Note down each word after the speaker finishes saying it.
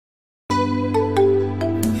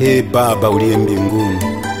He Baba uliye mbinguni,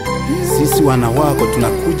 sisi wana wako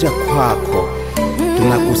tunakuja kwako,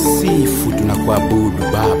 tunakusifu, tunakuabudu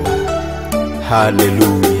Baba.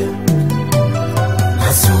 Haleluya.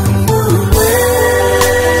 Asumbulwe,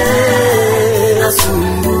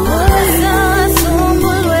 Asumbulwe,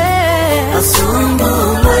 Asumbulwe,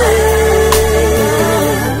 Asumbulwe,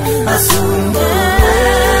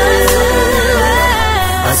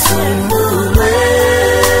 Asumbulwe,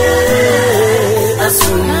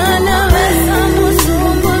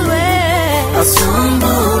 Asumbulwe,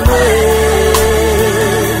 Asumbulwe,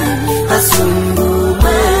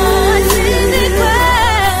 Asumbulwe,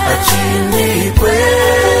 achindikwe,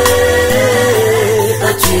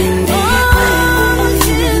 achindikwe,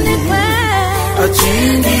 achindikwe,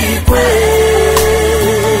 achindikwe,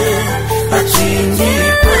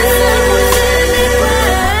 achindikwe,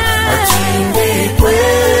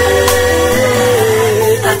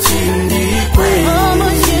 achindikwe,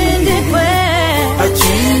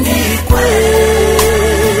 achindikwe,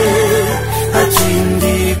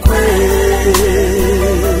 achindikwe.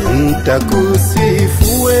 Nitakusifu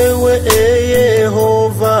wewe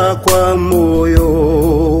Yehova kwa moyo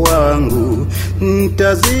wangu,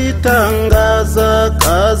 nitazitangaza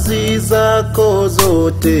kazi zako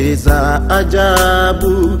zote za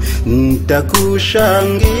ajabu,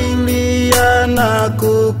 nitakushangilia na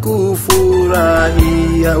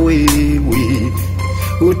kukufurahia wewe.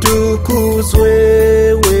 Utukuzwe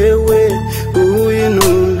wewe,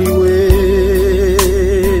 uinuliwe,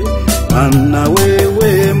 maana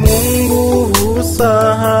wewe Mungu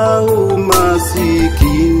husahau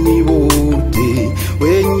masikini wote,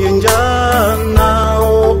 wenye njaa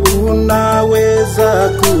nao unaweza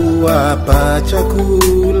kuwapa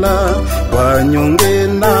chakula, wanyonge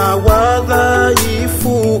na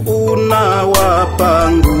wadhaifu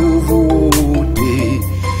unawapa nguvu wote.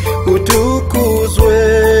 Utukuzwe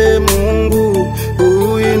Mungu,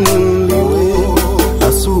 uinuliwe.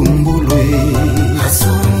 Asumbulwe,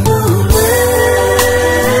 Asumbulwe,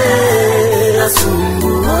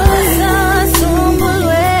 Asumbulwe,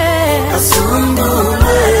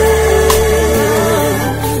 Asumbulwe,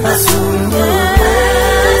 Asumbulwe,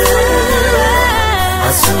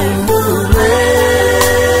 Asumbulwe,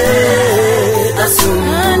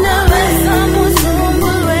 Asumbulwe,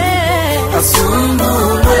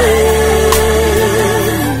 Asumbulwe,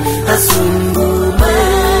 Asumbulwe,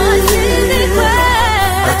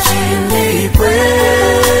 achindikwe,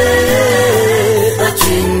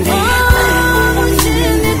 achindikwe,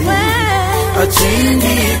 achindikwe,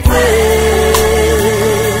 achindikwe,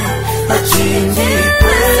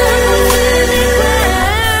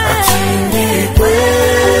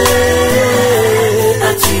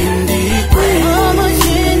 achindikwe,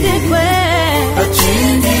 achindikwe,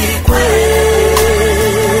 achindikwe,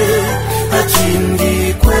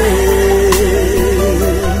 achindikwe.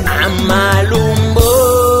 Amalumbo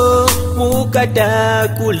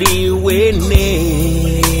ukatakuliwene,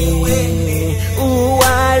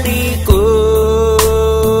 uwaliko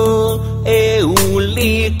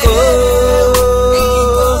euliko,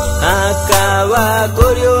 akawa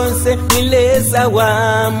koryonse milesa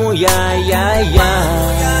wamu ya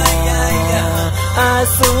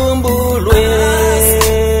Asumbulwe,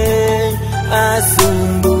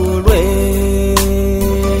 Asumbulwe,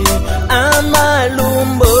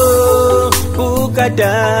 amalumbo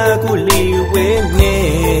ukatakuliwene,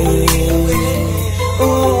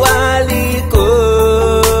 uwaliko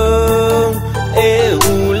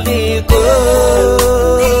euliko,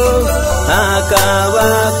 akawa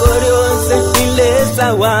koryonse milesa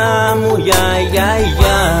wamu ya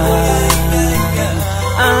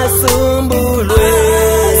Asumbulwe,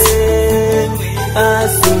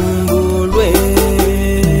 Asumbulwe,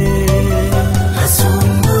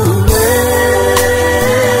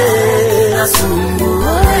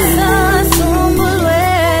 Asumbulwe, Asumbulwe,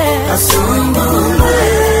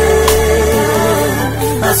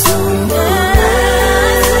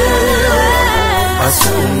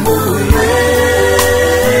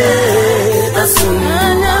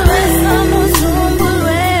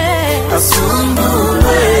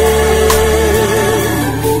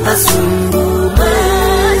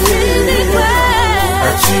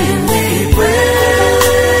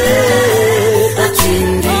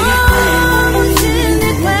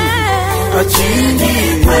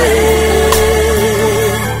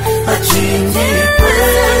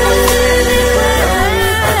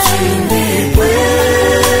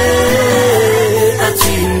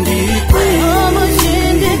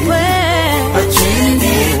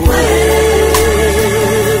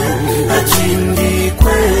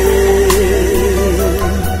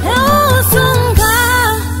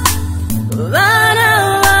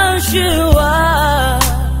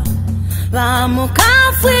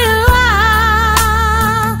 mukafwila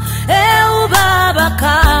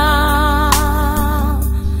eubabaka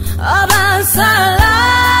abansala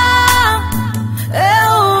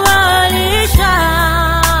eubalisha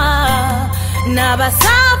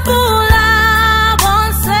nabasapula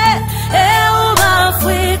bonse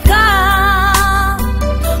eubafwika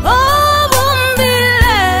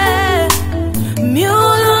obumbile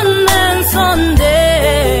myulu nensonde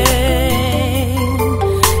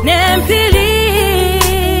nempili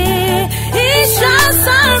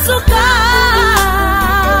ishasanzuka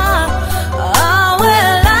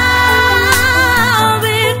awela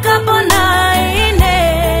bikaponaine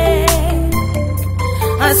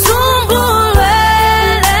Asumbulwe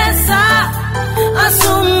lesa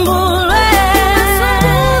Asumbulwe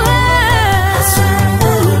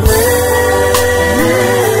Asumbulwe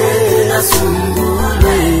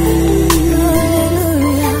Asumbulwe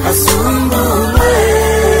Asumbulwe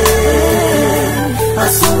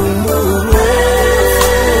Asumbulwe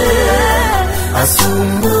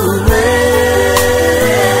Asumbulwe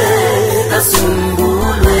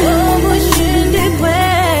Asumbulwe Obushindikwe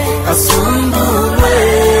Asumbulwe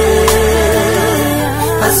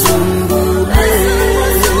Asumbulwe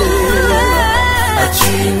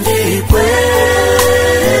Achindikwe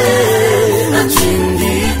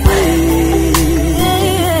Achindikwe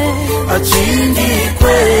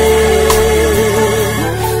Achindikwe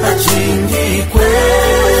Achindikwe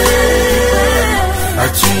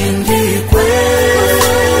Achindikwe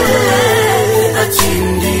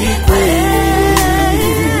Achindikwe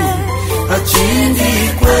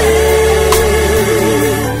Achindikwe